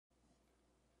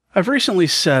I've recently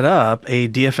set up a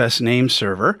DFS name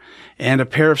server and a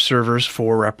pair of servers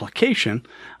for replication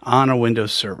on a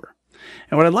Windows server.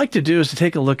 And what I'd like to do is to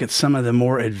take a look at some of the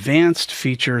more advanced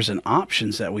features and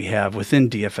options that we have within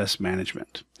DFS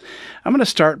management. I'm going to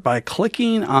start by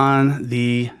clicking on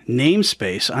the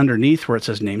namespace underneath where it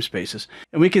says namespaces.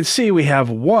 And we can see we have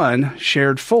one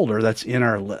shared folder that's in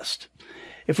our list.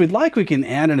 If we'd like, we can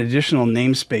add an additional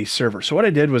namespace server. So what I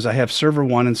did was I have server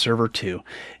 1 and server 2.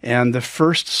 And the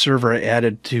first server I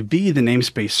added to be the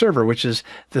namespace server, which is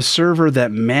the server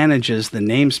that manages the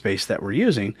namespace that we're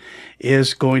using,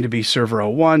 is going to be server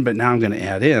 01, but now I'm going to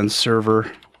add in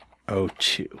server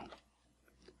 02.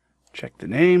 Check the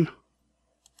name.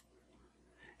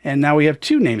 And now we have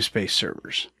two namespace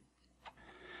servers.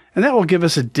 And that will give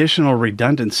us additional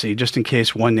redundancy just in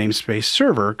case one namespace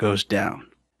server goes down.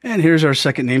 And here's our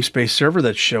second namespace server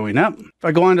that's showing up. If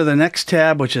I go on to the next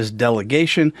tab, which is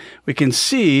delegation, we can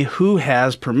see who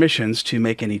has permissions to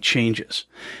make any changes.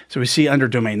 So we see under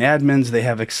domain admins, they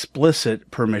have explicit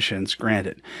permissions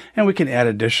granted. And we can add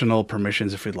additional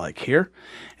permissions if we'd like here.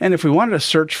 And if we wanted to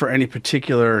search for any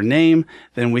particular name,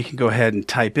 then we can go ahead and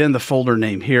type in the folder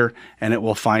name here, and it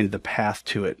will find the path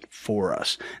to it for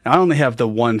us. Now, I only have the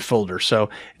one folder, so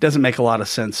it doesn't make a lot of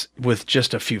sense with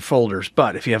just a few folders,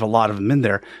 but if you have a lot of them in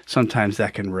there, sometimes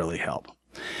that can really help.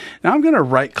 Now I'm going to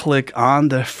right-click on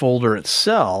the folder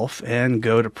itself and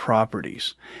go to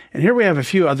Properties. And here we have a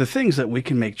few other things that we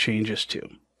can make changes to.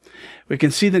 We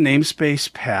can see the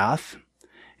namespace path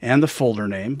and the folder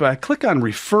name, but I click on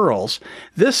referrals.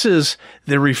 This is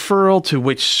the referral to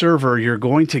which server you're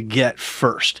going to get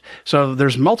first. So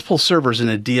there's multiple servers in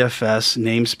a DFS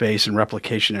namespace and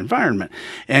replication environment,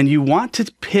 and you want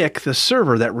to pick the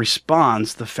server that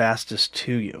responds the fastest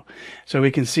to you. So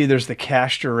we can see there's the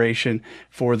cache duration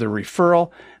for the referral,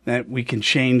 that we can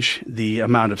change the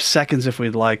amount of seconds if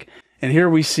we'd like. And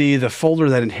here we see the folder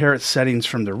that inherits settings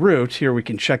from the root. Here we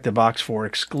can check the box for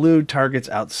exclude targets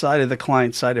outside of the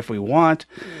client side if we want.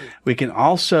 We can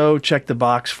also check the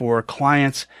box for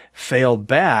clients fail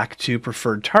back to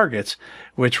preferred targets,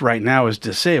 which right now is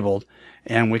disabled,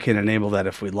 and we can enable that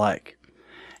if we like.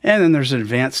 And then there's an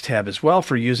advanced tab as well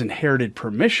for use inherited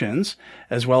permissions,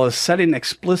 as well as setting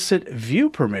explicit view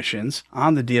permissions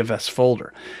on the DFS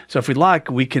folder. So if we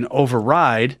like, we can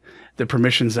override the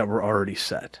permissions that were already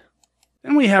set.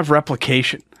 Then we have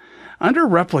replication. Under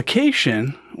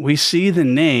replication, we see the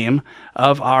name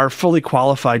of our fully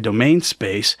qualified domain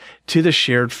space to the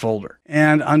shared folder.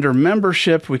 And under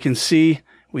membership, we can see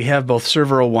we have both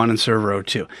server 01 and server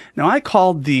 02. Now I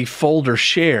called the folder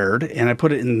shared and I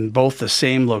put it in both the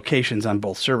same locations on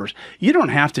both servers. You don't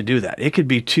have to do that. It could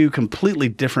be two completely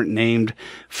different named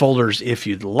folders if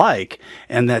you'd like,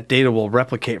 and that data will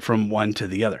replicate from one to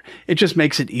the other. It just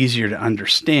makes it easier to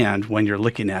understand when you're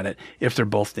looking at it if they're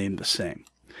both named the same.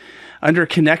 Under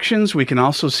connections, we can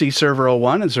also see server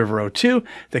 01 and server 02.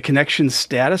 The connection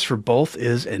status for both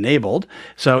is enabled.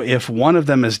 So if one of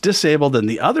them is disabled, then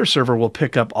the other server will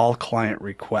pick up all client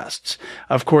requests.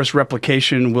 Of course,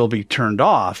 replication will be turned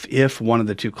off if one of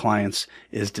the two clients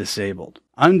is disabled.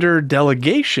 Under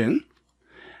delegation,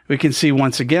 we can see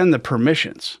once again the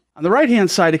permissions. On the right-hand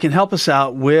side, it can help us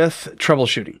out with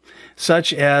troubleshooting,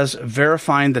 such as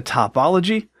verifying the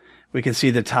topology. We can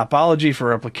see the topology for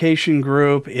replication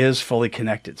group is fully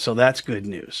connected, so that's good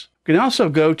news. We can also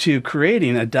go to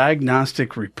creating a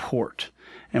diagnostic report,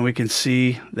 and we can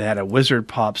see that a wizard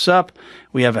pops up.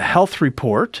 We have a health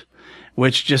report,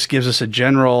 which just gives us a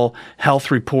general health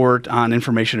report on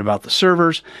information about the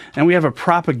servers, and we have a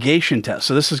propagation test.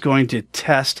 So this is going to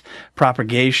test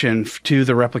propagation to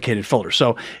the replicated folder.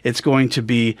 So it's going to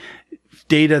be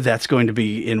data that's going to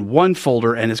be in one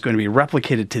folder and it's going to be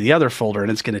replicated to the other folder,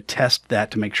 and it's going to test that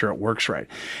to make sure it works right.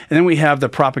 And then we have the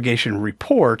propagation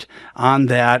report on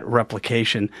that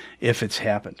replication if it's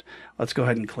happened. Let's go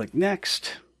ahead and click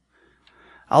next.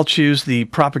 I'll choose the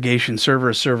propagation server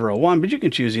as server 01, but you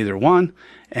can choose either one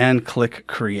and click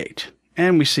create.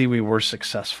 And we see we were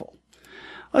successful.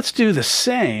 Let's do the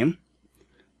same,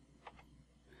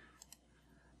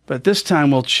 but this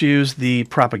time we'll choose the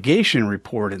propagation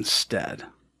report instead.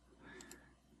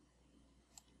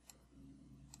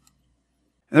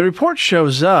 The report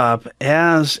shows up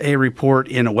as a report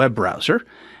in a web browser,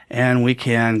 and we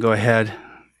can go ahead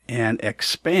and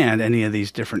expand any of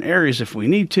these different areas if we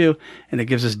need to, and it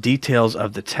gives us details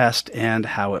of the test and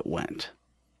how it went.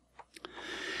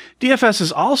 DFS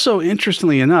is also,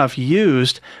 interestingly enough,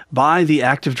 used by the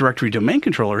Active Directory domain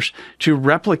controllers to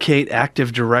replicate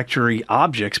Active Directory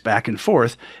objects back and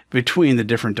forth between the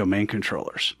different domain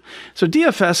controllers. So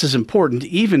DFS is important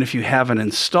even if you haven't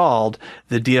installed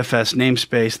the DFS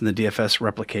namespace and the DFS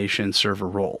replication server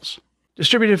roles.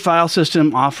 Distributed File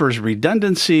System offers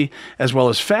redundancy as well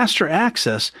as faster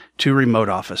access to remote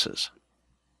offices.